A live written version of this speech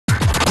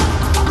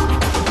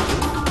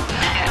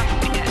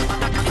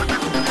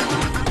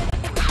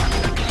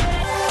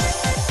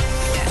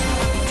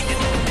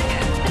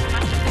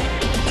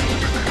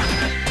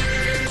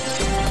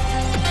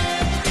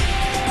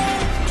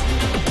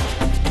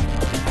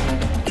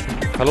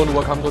Hello and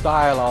welcome to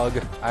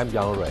Dialogue. I'm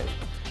Yang Rui.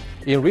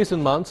 In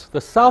recent months, the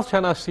South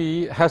China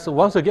Sea has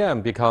once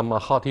again become a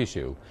hot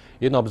issue.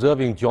 In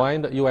observing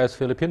joint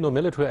U.S.-Filipino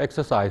military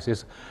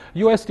exercises,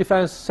 U.S.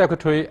 Defense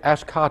Secretary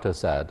Ash Carter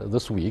said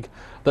this week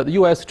that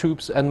U.S.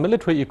 troops and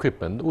military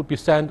equipment would be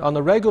sent on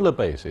a regular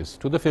basis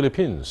to the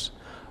Philippines.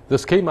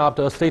 This came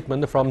after a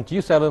statement from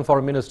G7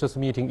 foreign ministers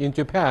meeting in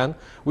Japan,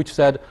 which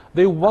said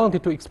they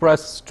wanted to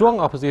express strong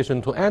opposition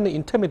to any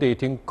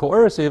intimidating,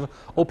 coercive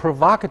or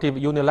provocative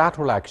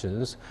unilateral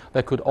actions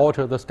that could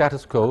alter the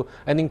status quo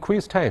and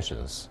increase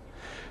tensions.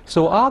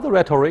 So are the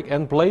rhetoric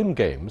and blame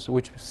games,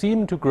 which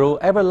seem to grow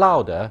ever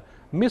louder,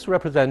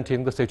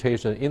 misrepresenting the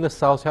situation in the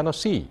South China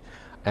Sea?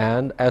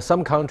 And as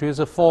some countries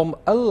form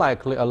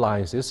unlikely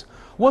alliances,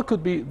 what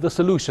could be the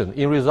solution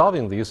in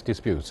resolving these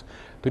disputes?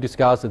 To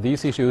discuss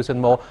these issues and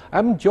more,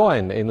 I'm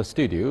joined in the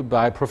studio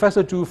by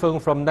Professor Zhu Feng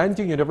from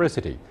Nanjing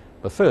University.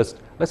 But first,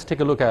 let's take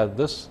a look at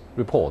this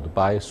report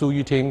by Su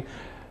Yuting.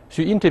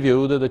 She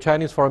interviewed the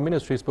Chinese Foreign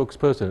Ministry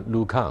spokesperson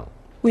Lu Kang.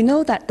 We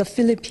know that the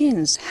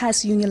Philippines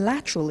has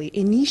unilaterally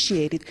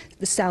initiated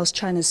the South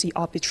China Sea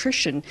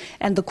arbitration,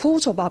 and the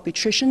Court of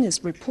Arbitration is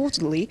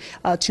reportedly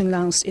to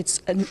announce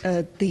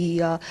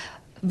the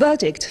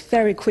verdict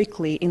very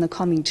quickly in the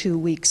coming 2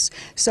 weeks.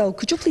 So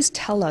could you please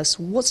tell us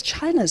what's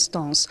China's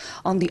stance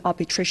on the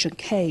arbitration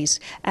case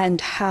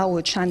and how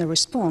will China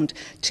respond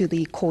to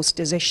the court's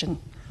decision?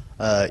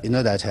 You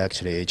know that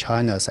actually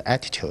China's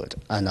attitude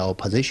and our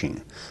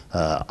position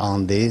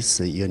on this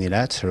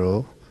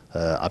unilateral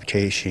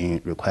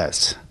arbitration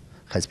request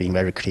has been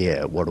very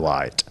clear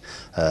worldwide.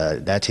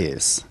 That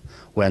is,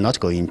 we are not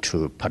going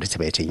to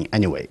participate in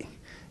any way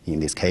in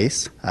this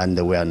case, and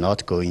we are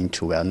not going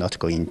to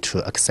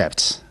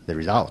accept the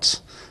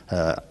result,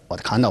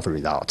 what kind of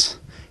result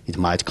it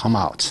might come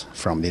out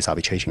from this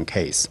arbitration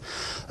case.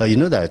 You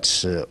know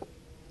that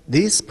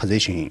this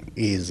position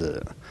is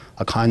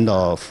a kind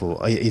of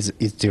is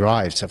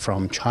derived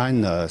from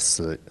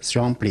China's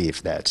strong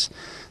belief that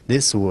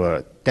this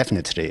will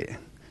definitely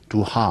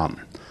do harm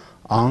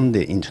on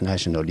the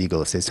international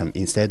legal system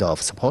instead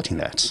of supporting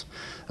that.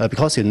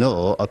 Because, you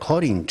know,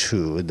 according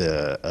to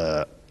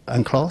the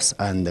UNCLOS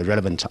and the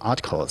relevant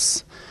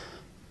articles,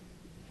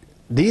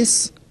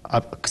 this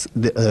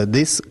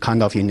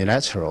kind of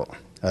unilateral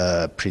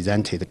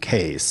presented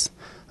case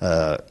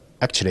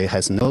actually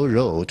has no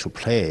role to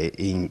play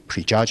in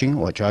prejudging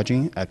or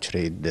judging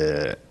actually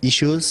the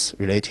issues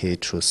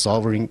related to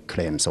sovereign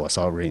claims or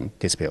sovereign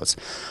disputes.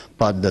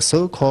 But the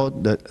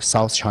so-called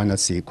South China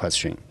Sea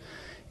question,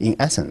 in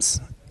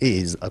essence,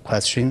 is a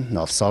question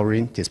of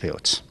sovereign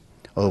dispute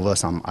over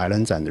some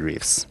islands and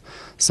reefs.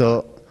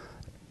 So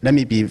let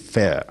me be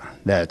fair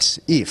that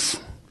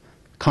if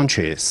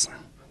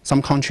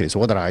some countries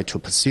would like to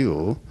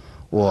pursue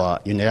or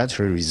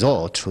unilaterally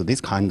resort to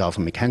this kind of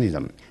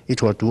mechanism,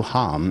 it will do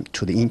harm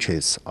to the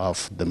interests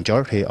of the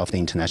majority of the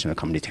international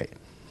community.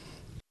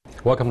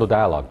 Welcome to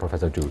Dialogue,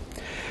 Professor Zhu.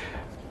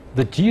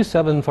 The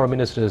G7 foreign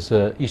ministers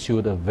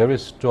issued a very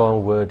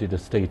strong worded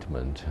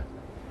statement,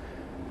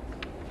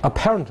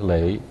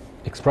 apparently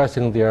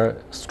expressing their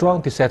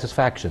strong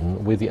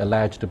dissatisfaction with the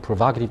alleged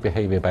provocative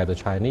behavior by the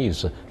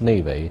Chinese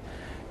Navy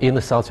in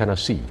the South China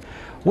Sea.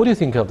 What do you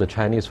think of the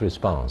Chinese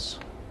response?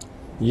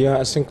 Yeah,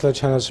 I think the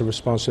China's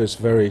response is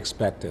very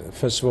expected.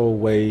 First of all,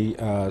 we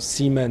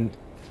cement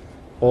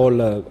all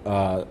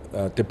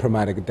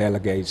diplomatic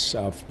delegates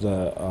of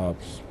the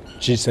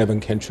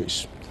G7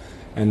 countries,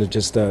 and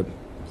just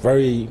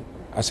very,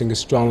 I think,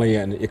 strongly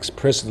and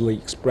explicitly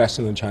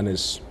expressing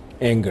China's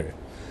anger.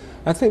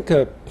 I think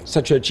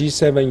such a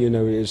G7, you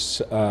know,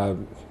 is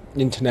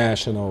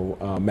international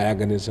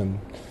mechanism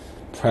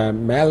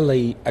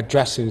primarily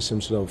addressing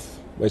some sort of,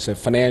 let's say,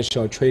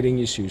 financial trading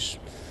issues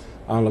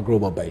on a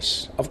global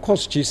base. Of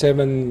course,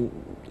 G7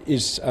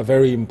 is a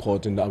very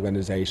important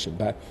organization,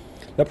 but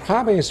the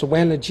problem is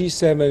when the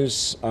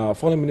G7's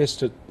foreign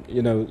minister,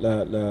 you know,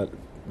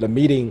 the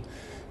meeting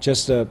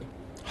just,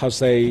 how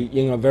say,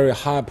 in a very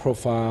high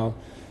profile,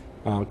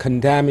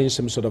 condemning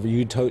some sort of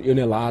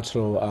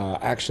unilateral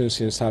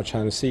actions in South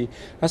China Sea,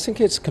 I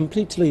think it's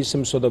completely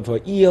some sort of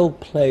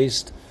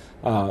ill-placed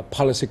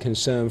policy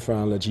concern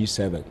from the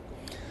G7.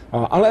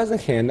 On the other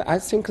hand, I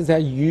think that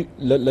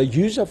the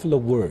use of the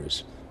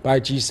words by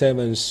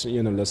G7's,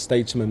 you know, the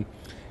statement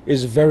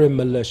is very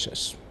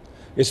malicious.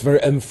 It's very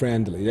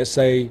unfriendly. They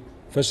say,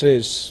 first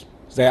is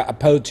they are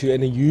opposed to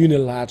any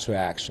unilateral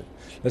action.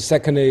 The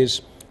second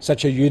is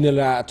such a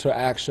unilateral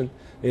action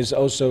is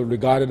also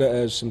regarded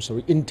as some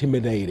sort of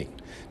intimidating.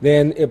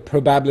 Then it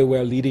probably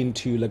will lead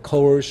into the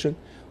coercion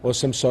or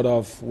some sort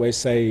of, we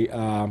say,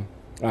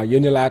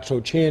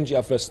 unilateral change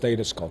of the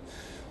status quo.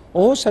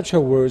 All such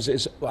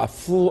words are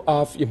full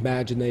of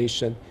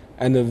imagination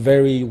and a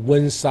very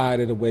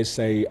one-sided, we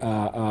say,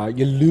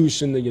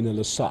 illusion, you know,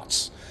 the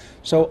thoughts.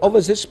 So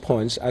over this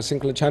point, I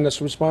think China's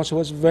response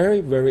was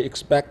very, very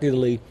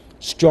expectedly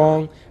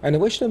strong, and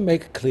we should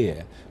make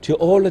clear to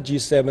all the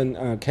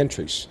G7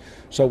 countries.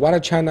 So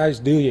what China is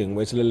doing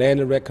with the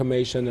land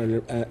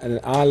reclamation and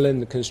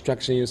island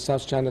construction in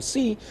South China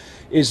Sea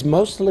is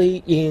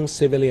mostly in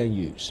civilian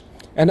use.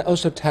 and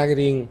also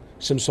targeting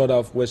some sort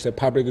of with a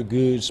public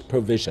goods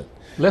provision.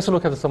 Let's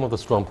look at some of the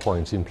strong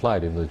points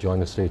implied in the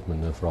joint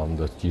statement from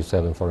the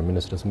G7 foreign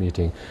ministers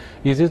meeting.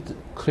 Is it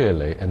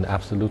clearly and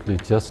absolutely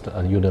just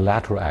a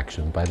unilateral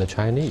action by the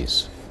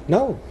Chinese?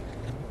 No,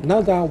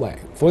 not that way.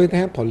 For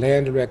example,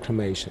 land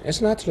reclamation.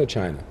 It's not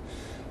China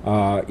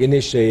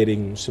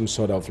initiating some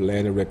sort of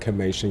land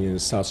reclamation in the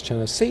South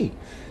China Sea.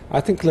 I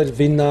think that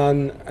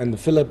Vietnam and the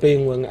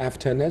Philippines went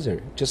after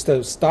another. Just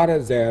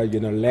started their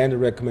land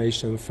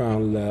reclamation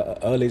from the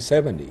early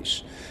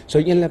 70s. So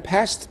in the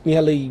past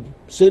nearly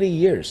 30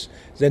 years,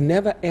 they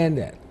never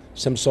ended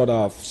some sort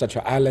of such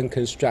an island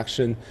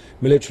construction,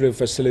 military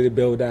facility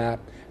build-up,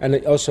 and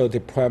also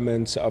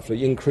deployment of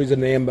the increased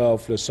number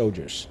of the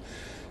soldiers.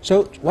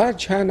 So what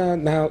China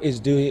now is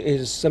doing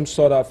is some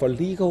sort of a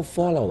legal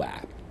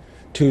follow-up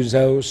to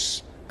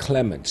those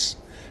claimants.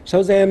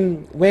 So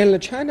then when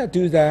China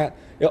do that,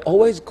 it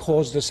always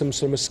caused some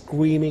sort of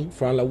screaming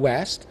from the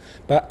West,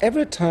 but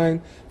every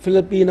time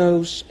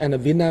Filipinos and the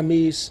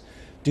Vietnamese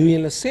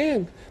doing the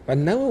same, but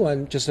no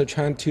one just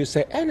trying to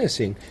say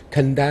anything,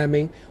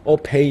 condemning or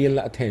paying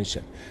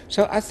attention.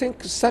 So I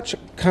think such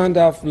kind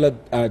of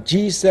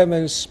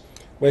G7's,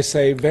 we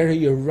say,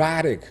 very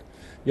erratic,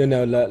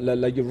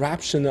 the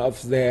eruption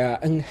of their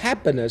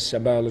unhappiness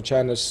about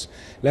China's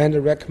land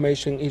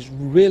reclamation is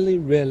really,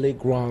 really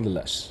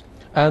groundless.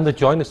 And the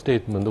joint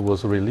statement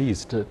was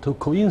released to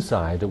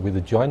coincide with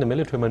the joint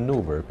military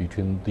maneuver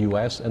between the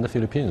US and the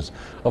Philippines.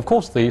 Of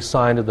course, they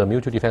signed the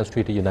Mutual Defense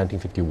Treaty in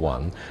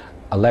 1951,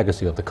 a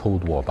legacy of the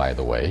Cold War, by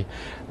the way.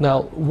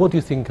 Now, what do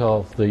you think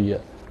of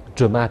the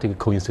dramatic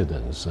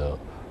coincidence?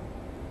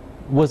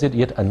 Was it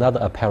yet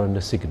another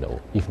apparent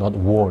signal, if not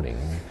warning,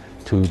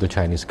 to the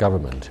Chinese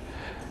government?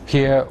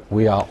 Here,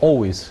 we are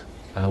always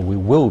and we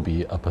will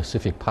be a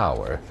Pacific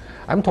power.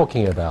 I'm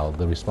talking about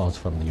the response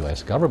from the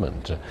US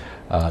government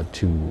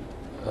to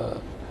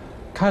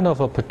kind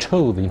of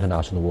patrol the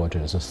international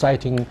waters,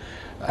 citing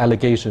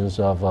allegations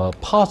of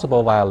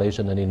possible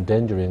violation and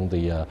endangering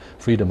the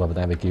freedom of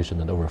navigation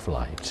and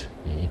overflight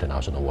in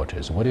international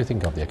waters. What do you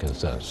think of their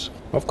concerns?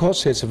 Of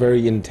course, it's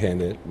very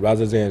intended,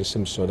 rather than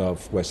some sort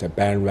of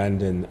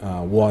random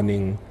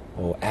warning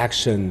or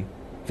action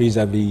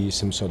vis-a-vis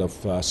some sort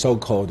of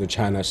so-called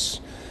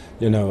China's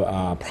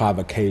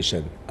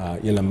provocation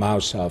in the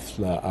mouths of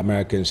the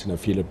Americans and the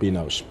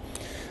Filipinos.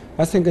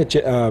 I think that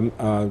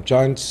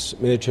joint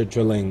military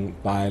drilling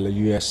by the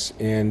U.S.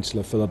 and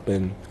the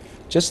Philippines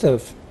just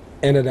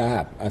ended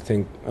up, I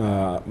think,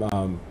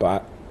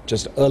 but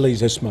just early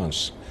this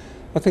month.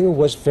 I think it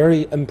was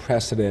very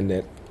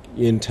unprecedented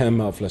in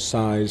terms of the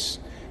size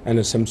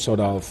and some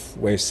sort of,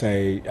 we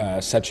say,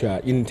 such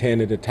an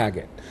intended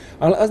target.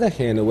 On the other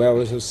hand, we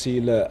also see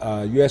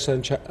the U.S.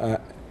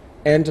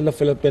 and the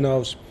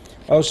Filipinos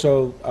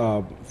also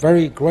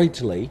very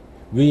greatly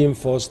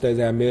reinforced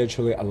their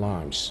military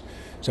alliance.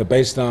 So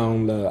based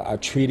on the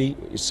treaty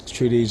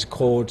is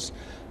called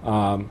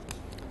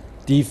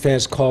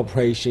Defense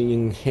Cooperation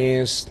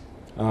Enhanced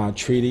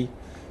Treaty.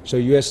 So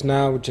U.S.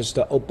 now just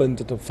opened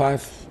the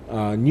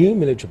 5 new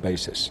military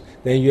bases.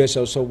 Then U.S.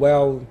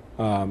 also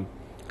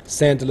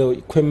sent the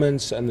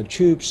equipment and the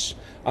troops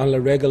on a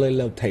regular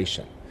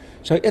rotation.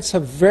 So it's a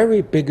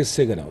very big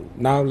signal.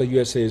 Now the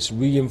U.S. is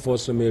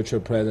reinforcing the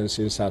military presence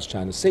in South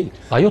China Sea.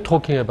 Are you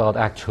talking about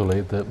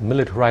actually the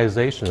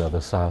militarization of the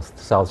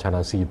South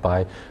China Sea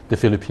by the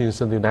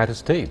Philippines and the United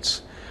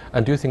States?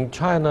 And do you think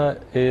China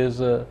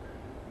is,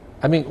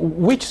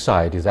 which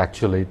side is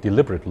actually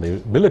deliberately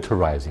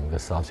militarizing the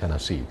South China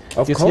Sea?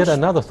 It's yet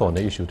another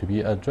thorny issue to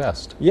be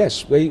addressed.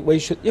 Yes, we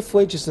should, if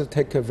we just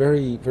take a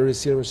very, very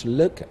serious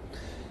look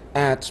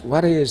at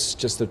what is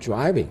just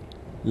driving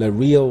the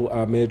real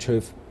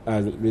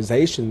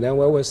militarization, then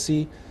we will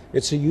see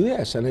it's the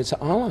U.S. and its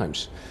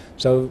allies.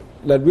 So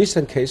the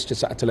recent case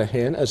just at the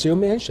hand, as you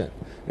mentioned,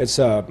 it's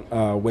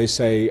we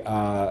say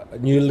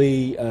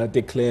newly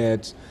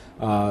declared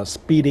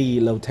speedy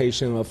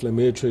rotation of the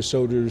military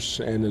soldiers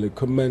and the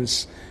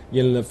equipment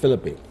in the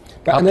Philippines.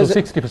 But up to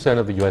 60%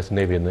 of the U.S.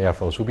 Navy and Air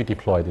Force will be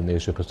deployed in the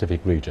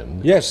Asia-Pacific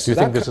region. Yes. Do you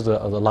think this is a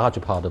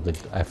larger part of the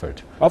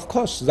effort? Of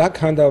course, that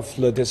kind of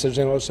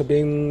decision also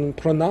been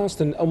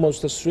pronounced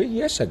almost 3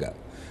 years ago.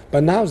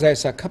 But now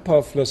there's a couple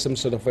of some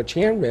sort of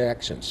chain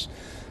reactions.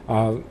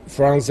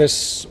 From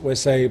this, we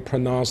say,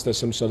 pronounced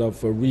some sort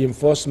of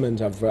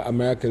reinforcement of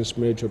Americans'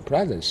 military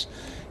presence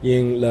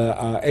in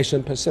the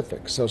Asian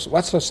Pacific. So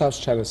what's the South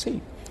China Sea?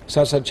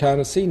 South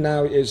China Sea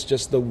now is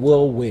just the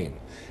whirlwind,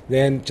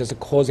 then just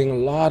causing a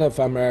lot of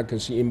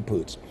Americans'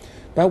 inputs.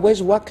 But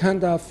with what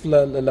kind of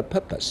the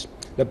purpose?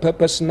 The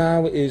purpose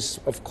now is,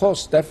 of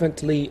course,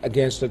 definitely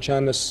against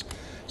China's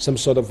some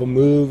sort of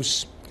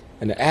moves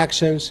and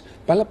actions.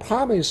 But the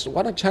problem is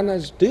what China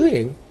is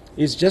doing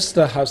is just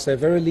how say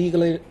very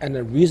legally and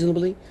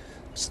reasonably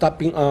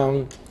stopping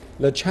on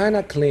the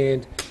China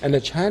claimed and the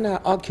China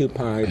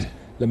occupied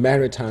the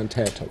maritime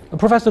territory.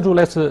 Professor Zhu,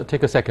 let's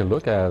take a second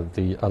look at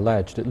the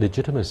alleged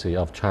legitimacy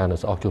of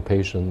China's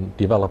occupation,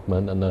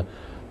 development,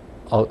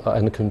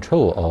 and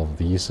control of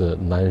these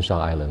Nansha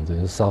Islands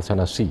in the South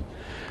China Sea.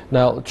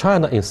 Now,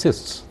 China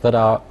insists that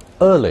our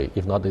early,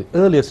 if not the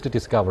earliest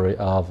discovery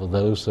of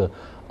those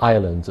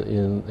islands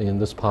in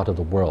this part of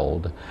the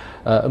world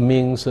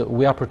means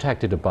we are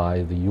protected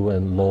by the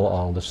UN law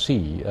on the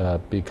sea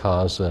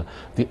because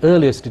the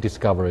earliest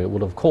discovery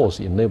would of course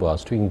enable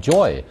us to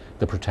enjoy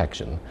the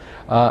protection.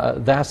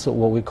 That's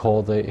what we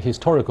call the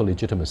historical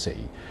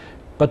legitimacy.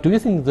 But do you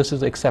think this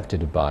is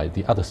accepted by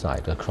the other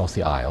side across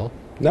the aisle?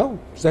 No,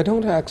 they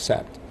don't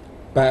accept.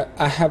 But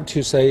I have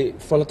to say,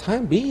 for the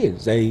time being,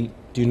 they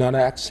do not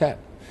accept.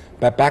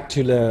 But back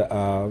to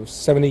the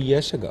 70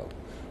 years ago,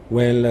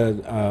 when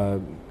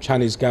the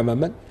Chinese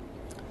government,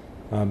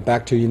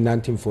 back to in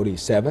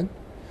 1947,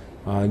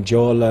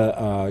 drew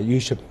the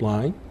U-shaped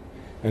line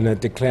and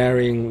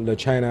declaring the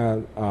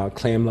China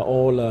claim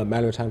all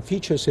maritime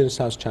features in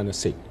South China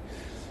Sea.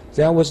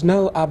 There was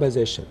no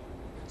opposition.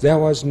 There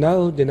was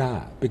no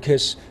denial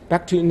because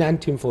back to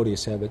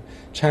 1947,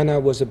 China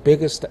was the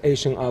biggest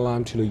Asian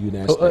ally to the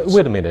United States.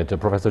 Wait a minute,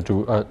 Professor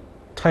Zhu.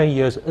 10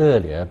 years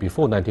earlier,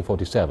 before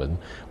 1947,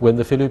 when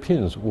the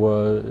Philippines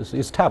was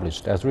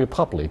established as a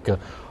republic,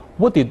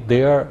 what did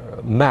their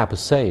map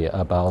say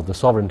about the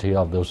sovereignty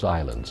of those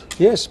islands?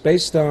 Yes,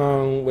 based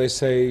on, we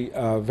say,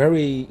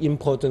 very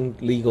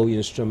important legal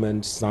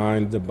instruments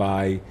signed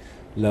by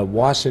the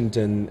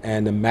Washington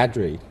and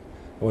Madrid,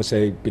 or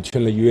say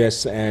between the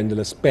U.S. and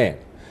the Spain.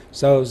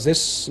 So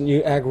this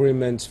new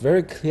agreement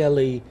very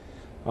clearly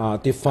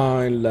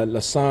define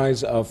the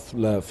size of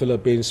the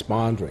Philippines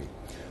boundary.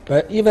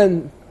 But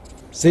even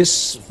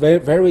this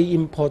very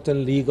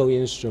important legal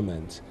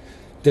instrument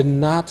did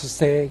not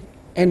say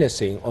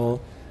anything or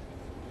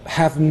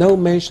have no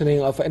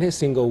mentioning of any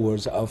single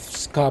words of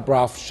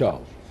Scarborough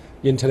Shoal.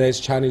 In today's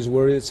Chinese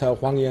word, it's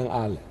Huangyang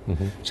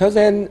Island. So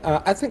then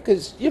I think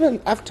it's,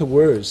 even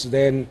afterwards,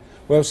 then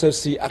we also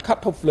see a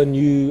couple of the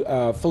new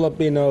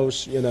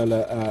Filipinos,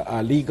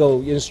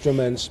 legal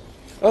instruments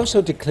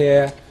also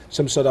declare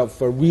some sort of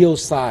real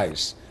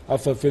size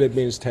of the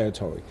Philippines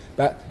territory.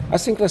 But I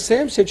think the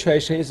same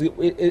situation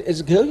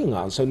is going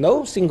on. So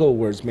no single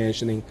words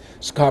mentioning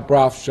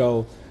Scarborough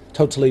Shoal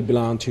totally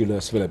belong to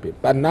the Philippines.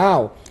 But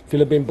now,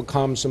 Philippines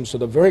becomes some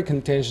sort of very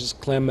contentious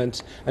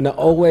claimant and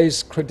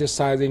always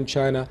criticizing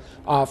China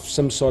of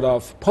some sort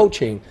of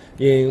poaching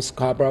in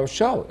Scarborough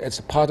Shoal.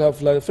 It's part of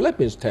the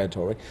Philippines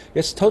territory.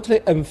 It's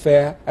totally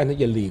unfair and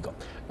illegal.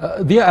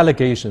 Their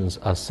allegations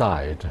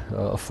aside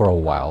for a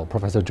while,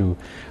 Professor Zhu,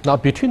 now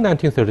between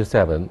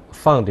 1937,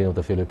 founding of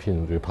the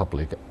Philippine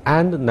Republic,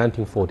 and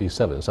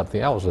 1947,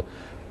 something else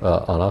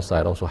on our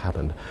side also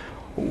happened.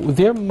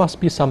 There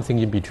must be something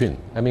in between.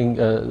 I mean,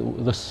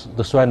 the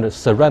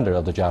surrender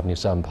of the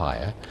Japanese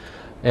Empire,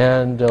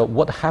 and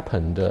what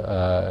happened,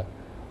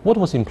 what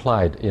was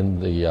implied in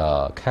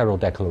the Cairo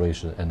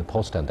Declaration and the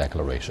Potsdam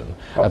Declaration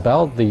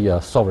about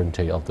the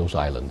sovereignty of those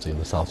islands in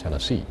the South China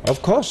Sea?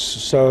 Of course.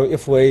 So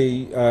if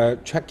we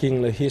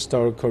tracking the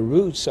historical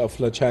roots of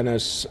the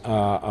China's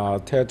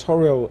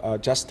territorial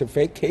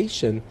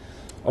justification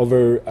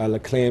over the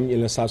claim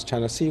in the South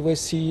China Sea, we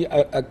see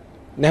a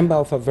number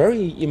of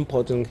very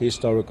important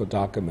historical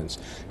documents.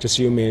 Just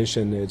you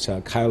mentioned, it's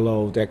a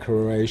Cairo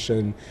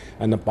Declaration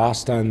and the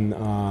Boston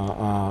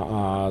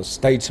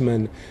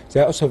Statement.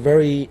 They also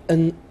very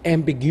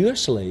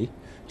unambiguously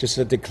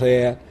just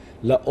declare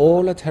that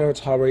all the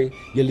territory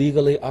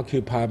illegally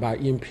occupied by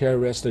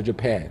imperialist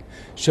Japan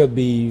should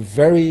be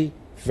very,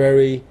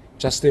 very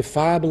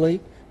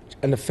justifiably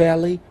and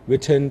fairly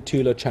returned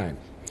to the China.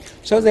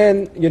 So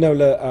then,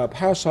 the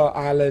Paracel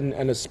Island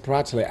and the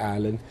Spratly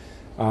Island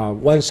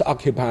once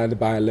occupied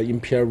by the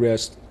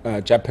imperialist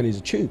Japanese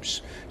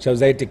troops. So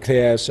they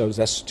declare, so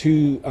those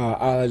two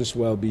islands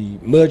will be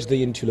merged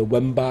into the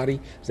one body.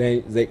 They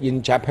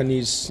in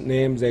Japanese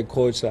name, they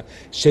call it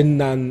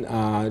Shinnan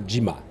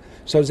Jima.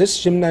 So this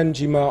Shinnan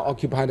Jima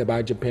occupied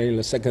by Japan in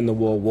the Second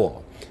World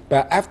War.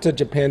 But after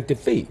Japan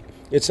defeat,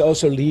 it's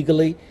also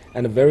legally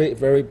and very,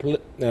 very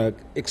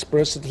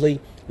explicitly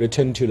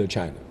returned to the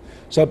China.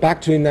 So back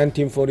to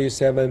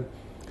 1947,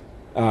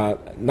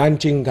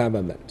 Nanjing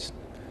government,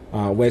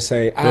 we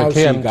say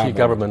KMT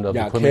government of the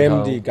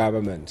KMT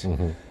government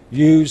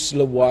used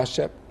the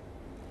warship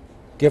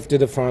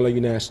gifted from the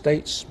United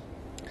States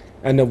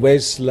and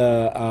with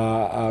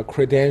the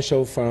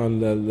credential from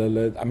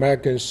the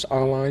American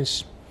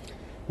Airlines.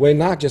 We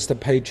not just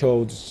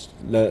patrol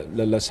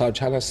the South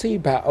China Sea,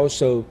 but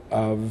also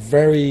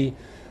very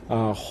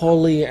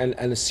wholly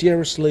and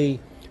seriously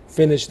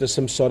finished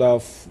some sort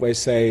of, we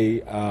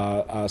say,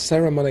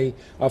 ceremony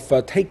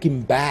of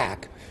taking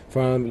back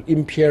from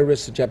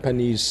imperialist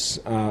Japanese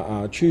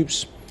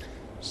troops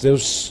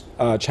those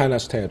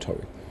China's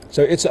territory.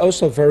 So it's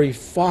also very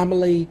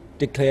formally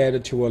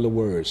declared to all the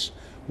world.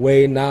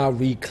 We now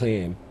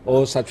reclaim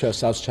all such as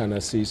South China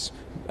Sea's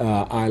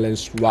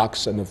islands,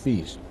 rocks, and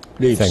reefs.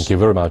 Thank you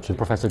very much,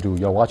 Professor Zhu.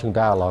 You're watching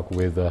Dialogue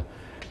with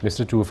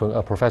Mr. Zhu,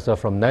 a professor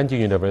from Nanjing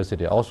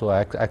University, also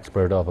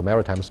expert of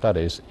maritime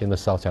studies in the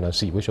South China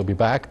Sea. We shall be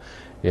back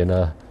in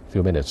a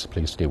few minutes.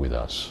 Please stay with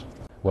us.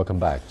 Welcome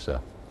back, sir.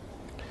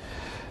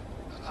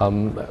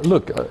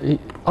 Look,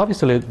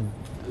 obviously,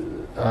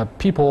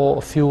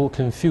 people feel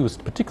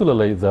confused,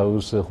 particularly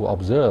those who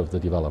observe the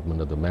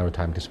development of the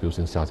maritime disputes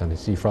in South China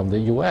Sea from the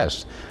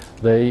U.S.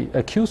 They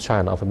accuse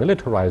China of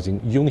militarizing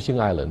Yongxing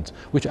Island,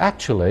 which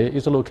actually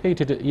is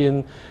located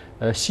in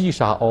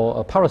Xisha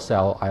or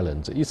Paracel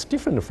Islands. It's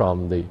different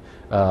from the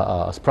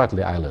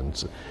Spratly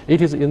Islands.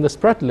 It is in the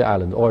Spratly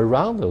Island or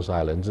around those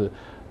islands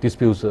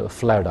disputes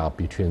flared up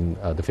between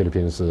the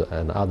Philippines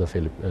and other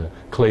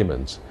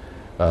claimants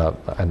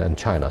and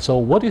China. So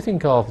what do you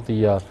think of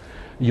the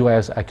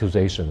U.S.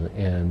 accusation,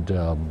 and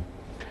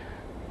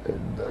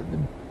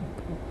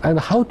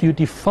how do you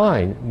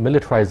define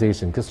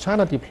militarization? Because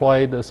China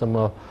deployed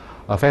some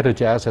fighter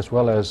jets as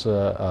well as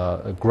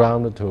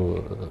ground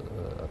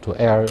to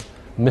air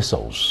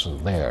missiles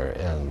there,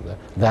 and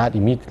that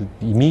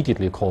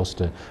immediately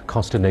caused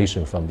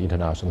consternation from the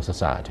international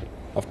society.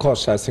 Of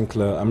course, I think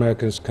the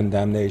Americans'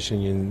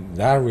 condemnation in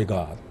that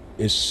regard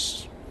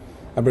is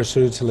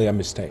absolutely a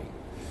mistake,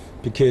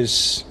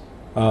 because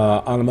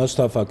on most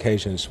of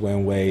occasions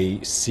when we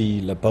see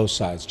both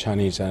sides,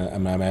 Chinese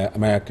and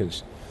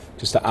Americans,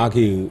 just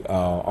argue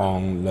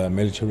on the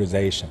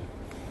militarization,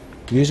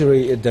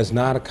 usually it does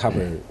not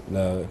cover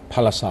the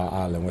Palasar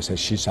Island, or say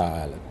Xisha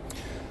Island.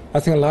 I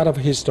think a lot of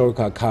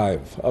historical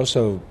archive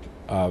also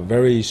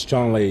very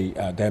strongly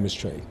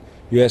demonstrate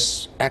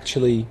U.S.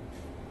 actually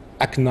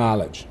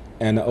acknowledge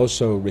and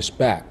also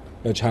respect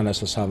China's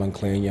sovereign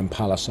claim in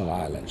Palasar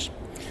Islands.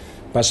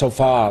 But so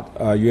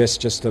far, U.S.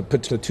 just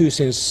put the two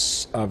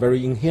things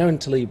very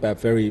inherently,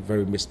 but very,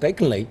 very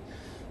mistakenly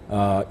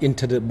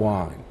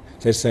intertwined.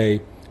 They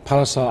say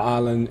Palasar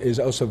Island is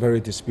also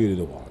very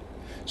disputed one.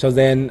 So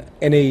then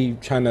any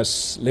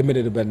China's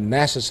limited but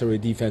necessary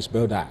defense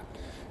build-up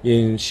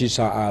in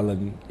Xisha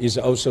Island is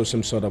also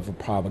some sort of a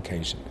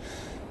provocation.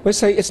 We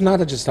say it's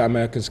not just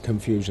Americans'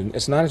 confusion,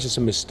 it's not just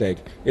a mistake,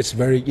 it's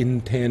very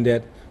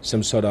intended,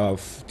 some sort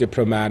of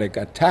diplomatic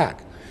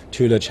attack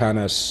to the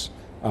China's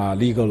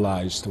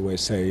legalized, we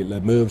say,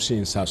 the moves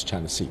in South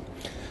China Sea.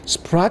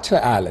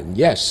 Spratly Island,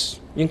 yes,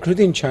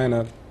 including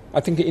China, I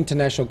think the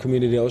international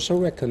community also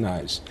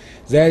recognize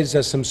there is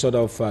some sort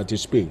of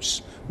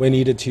disputes. We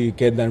needed to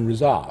get them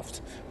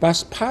resolved.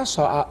 But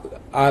Palasar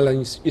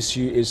Island's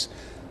issue is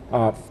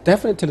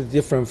definitely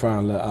different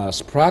from the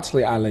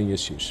Spratly Island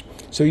issues.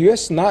 So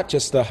U.S. not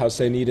just how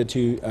say needed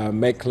to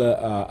make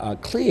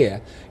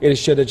clear, it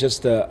should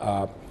just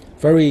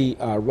very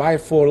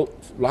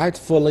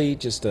rightfully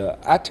just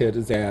uttered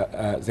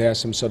their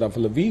some sort of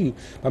view.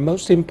 But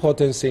most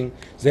important thing,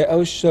 they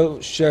also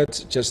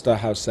should just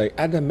how say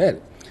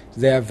admit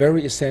their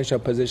very essential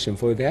position.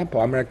 For example,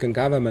 American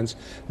governments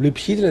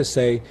repeatedly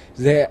say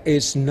there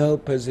is no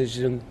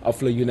position of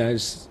the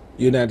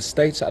United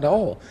States at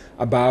all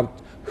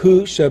about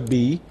who should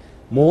be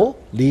more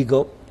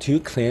legal to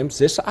claim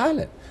this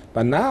island.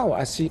 But now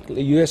I see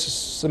the U.S.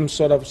 some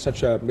sort of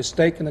such a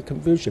mistaken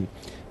confusion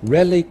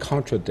really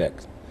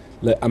contradict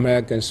the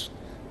Americans'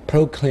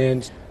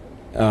 proclaimed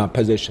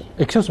position.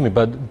 Excuse me,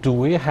 but do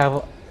we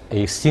have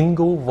a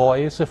single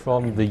voice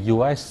from the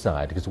U.S.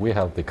 side? Because we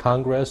have the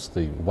Congress,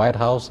 the White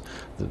House,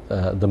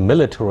 the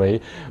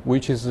military,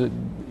 which is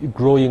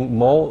growing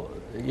more,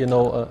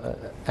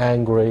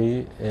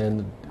 angry,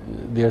 and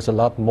there's a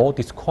lot more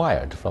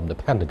disquiet from the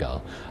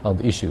Pentagon on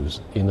the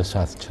issues in the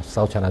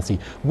South China Sea.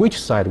 Which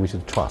side we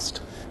should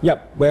trust? Yeah,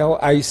 well,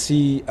 I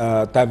see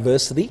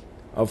diversity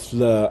of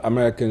the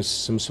Americans,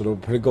 some sort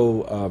of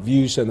political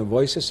views and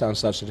voices on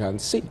South China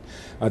Sea.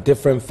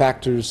 Different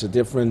factors,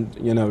 different,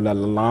 the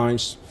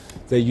lines,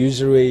 they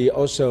usually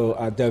also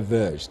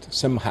diverged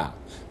somehow.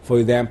 For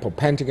example,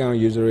 Pentagon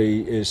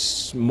usually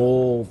is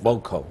more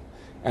vocal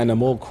and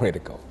more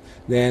critical.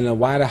 Then the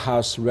White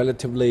House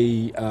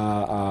relatively,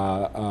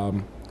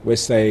 we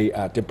say,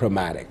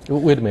 diplomatic.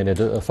 Wait a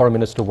minute, Foreign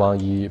Minister Wang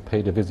Yi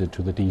paid a visit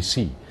to the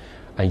D.C.,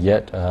 and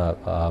yet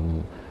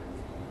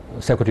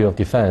Secretary of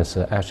Defense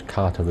Ash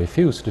Carter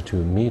refused to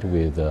meet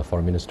with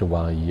Foreign Minister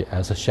Wang Yi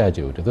as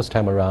scheduled. This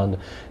time around,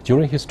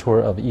 during his tour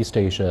of East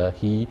Asia,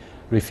 he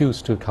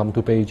refused to come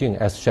to Beijing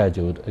as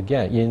scheduled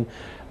again. In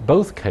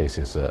both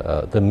cases,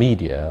 the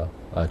media,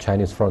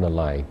 Chinese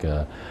foreign-alike,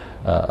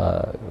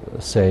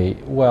 say,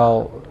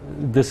 well,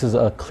 this is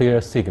a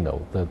clear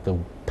signal that the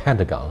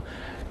Pentagon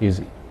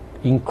is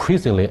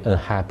increasingly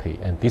unhappy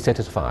and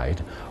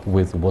dissatisfied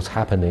with what's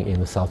happening in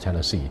the South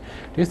China Sea.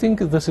 Do you think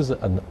this is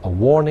a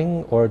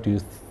warning, or do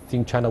you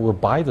think China will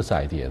buy this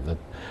idea that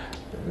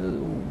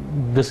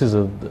this is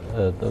an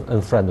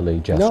unfriendly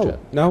gesture?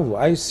 No,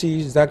 I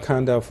see that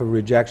kind of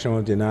rejection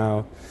or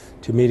denial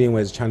to meeting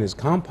with Chinese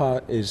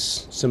counterpart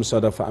is some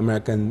sort of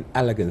American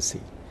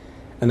elegancy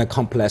and a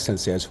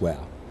complacency as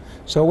well.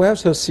 So we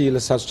also see the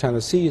South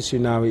China Sea issue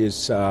now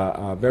is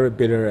very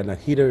bitter and a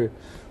heated,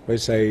 we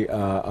say,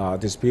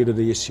 disputed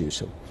issue.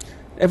 So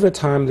every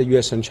time the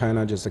U.S. and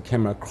China just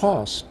came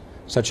across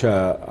such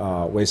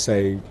a, we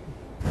say,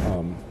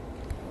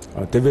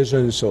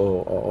 divisions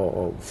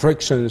or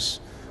frictions,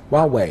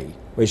 one way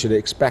we should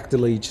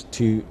expectedly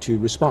to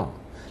respond.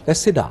 Let's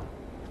sit down,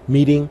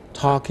 meeting,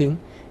 talking,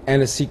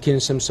 and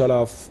seeking some sort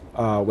of,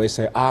 we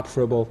say,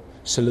 operable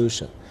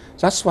solution.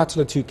 That's what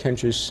the two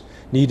countries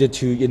needed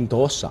to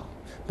endorse on.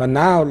 But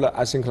now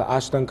I think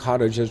Ashton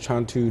Carter is just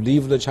trying to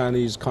leave the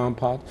Chinese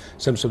counterpart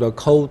some sort of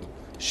cold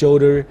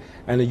shoulder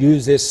and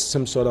use this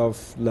some sort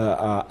of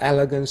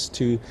elegance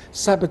to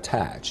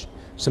sabotage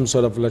some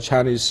sort of the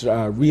Chinese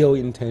real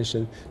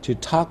intention to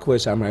talk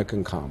with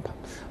American counterpart.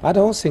 I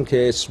don't think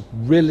it's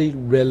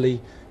really,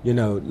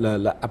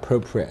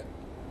 appropriate.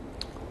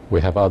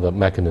 We have other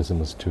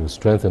mechanisms to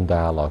strengthen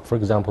dialogue. For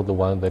example, the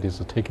one that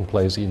is taking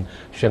place in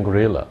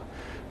Shangri-La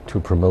to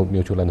promote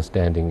mutual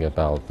understanding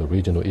about the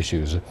regional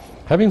issues.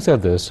 Having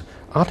said this,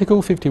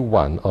 Article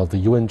 51 of the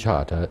UN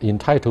Charter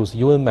entitles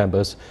UN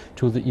members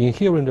to the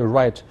inherent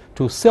right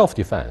to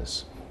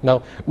self-defense.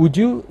 Now, would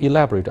you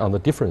elaborate on the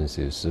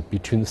differences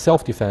between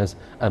self-defense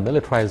and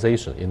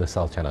militarization in the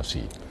South China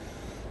Sea?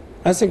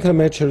 I think the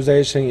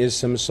militarization is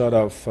some sort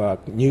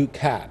of new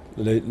cap.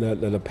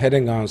 The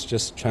Pentagon's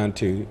just trying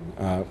to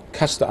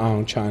cast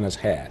on China's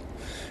head.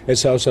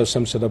 It's also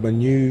some sort of a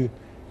new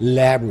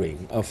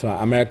labyrinth of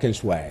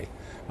Americans' way,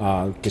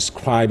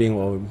 describing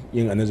or,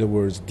 in other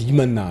words,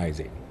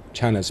 demonizing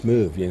China's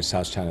move in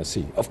South China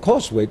Sea. Of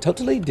course, we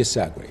totally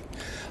disagree.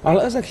 On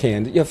the other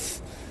hand,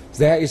 if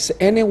there is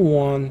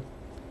anyone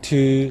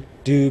to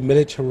do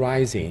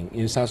militarizing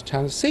in South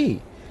China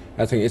Sea,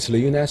 I think it's the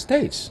United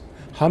States.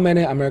 How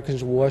many American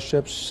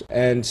warships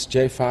and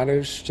jet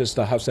fighters just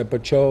have been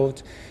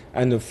patrolled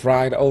and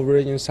fried over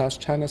in South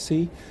China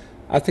Sea?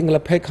 I think the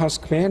PACOM's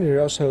commander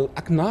also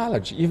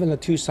acknowledged, even in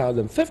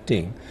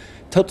 2015,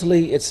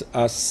 totally it's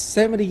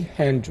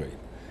 700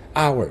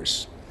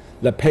 hours.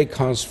 The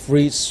PACOM's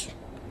fleets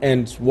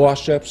and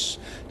warships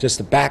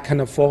just back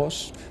and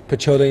forth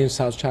patrolling in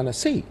South China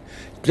Sea.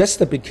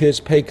 Just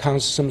because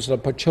PACOM's some sort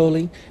of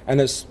patrolling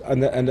and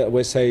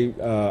we say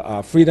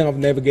freedom of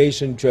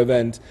navigation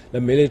driven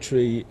the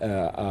military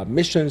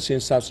missions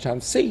in South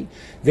China Sea,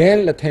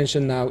 then the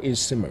tension now is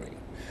simmering.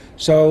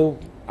 So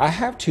I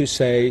have to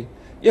say,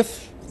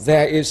 if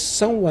there is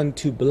someone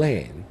to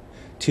blame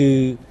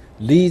to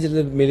lead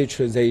the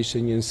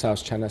militarization in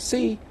South China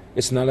Sea,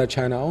 it's not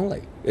China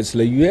only, it's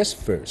the US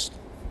first.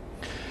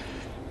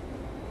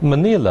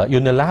 Manila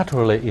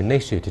unilaterally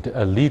initiated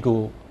a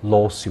legal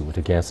lawsuit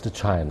against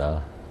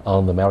China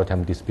on the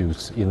maritime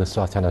disputes in the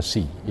South China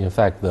Sea. In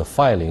fact, the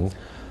filing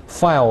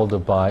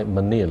filed by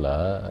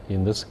Manila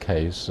in this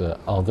case,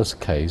 on this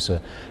case,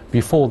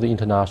 before the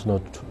International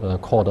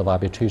Court of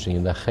Arbitration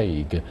in The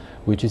Hague,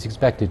 which is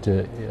expected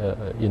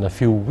in a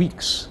few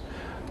weeks.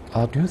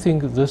 Do you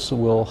think this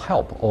will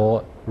help,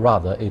 or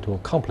rather it will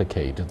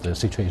complicate the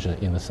situation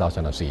in the South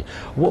China Sea?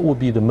 What would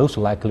be the most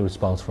likely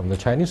response from the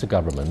Chinese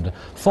government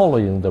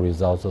following the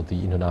results of the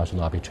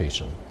international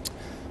arbitration?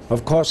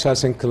 Of course, I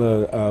think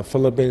the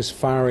Philippines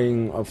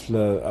firing of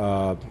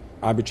the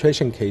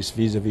arbitration case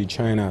vis-a-vis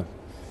China,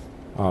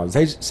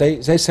 they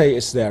say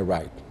it's their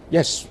right.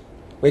 Yes,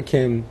 we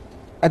can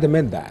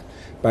admit that.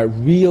 But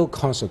real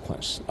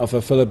consequence of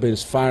the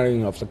Philippines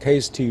firing of the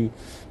case to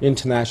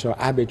international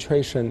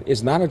arbitration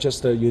is not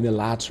just a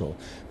unilateral,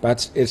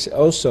 but it's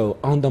also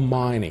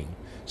undermining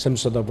some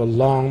sort of a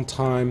long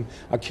time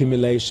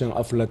accumulation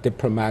of the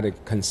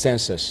diplomatic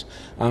consensus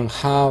on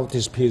how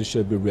disputes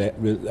should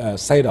be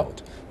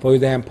settled. For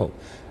example,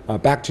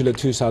 back to the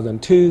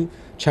 2002,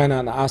 China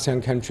and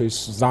ASEAN countries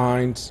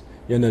signed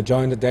a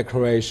joint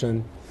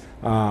declaration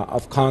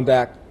of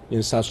conduct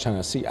in South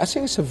China Sea. I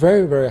think it's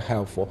very, very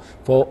helpful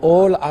for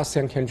all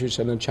ASEAN countries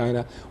and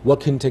China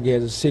working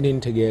together, sitting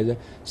together,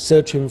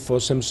 searching for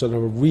some sort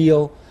of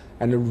real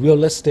and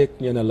realistic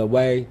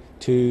way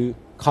to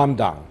calm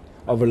down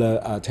over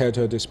the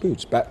territorial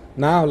disputes. But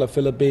now the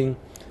Philippines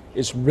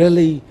is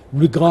really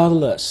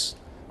regardless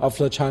of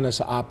the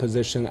China's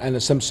opposition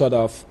and some sort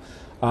of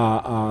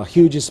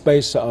huge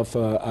space of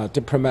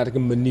diplomatic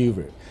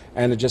maneuver,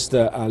 and just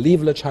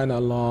leave the China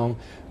alone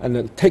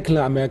and take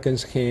the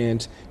Americans'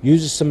 hand,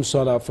 use some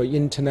sort of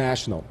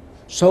international,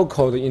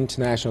 so-called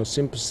international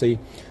sympathy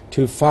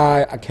to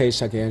file a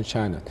case against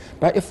China.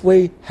 But if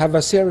we have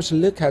a serious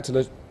look at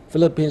the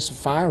Philippines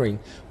firing,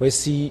 we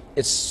see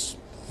it's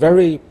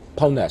very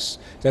pointless.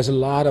 There's a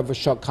lot of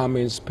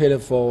shortcomings,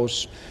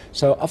 pitfalls.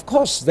 So of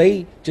course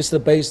they just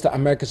based the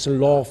American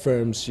law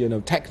firms,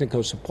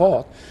 technical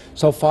support.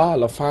 So far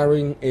the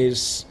firing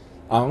is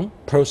on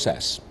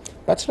process.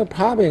 But the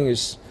problem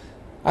is,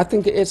 I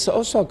think it's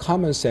also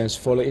common sense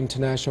for the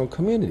international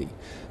community.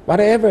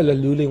 Whatever the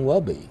ruling will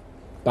be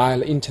by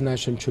the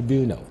international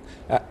tribunal,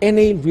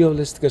 any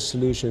realistic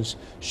solutions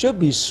should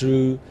be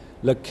through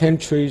the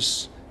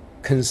country's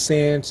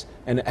consent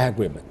and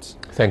agreement.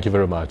 Thank you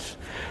very much.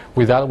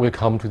 With that, we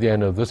come to the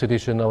end of this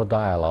edition of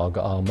Dialogue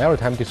on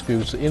Maritime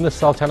Disputes in the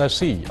South China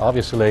Sea.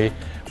 Obviously,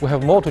 we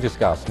have more to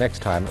discuss next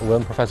time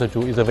when Professor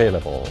Zhu is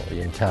available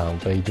in town,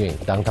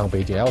 Beijing, downtown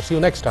Beijing. I'll see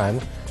you next time.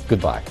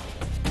 Goodbye.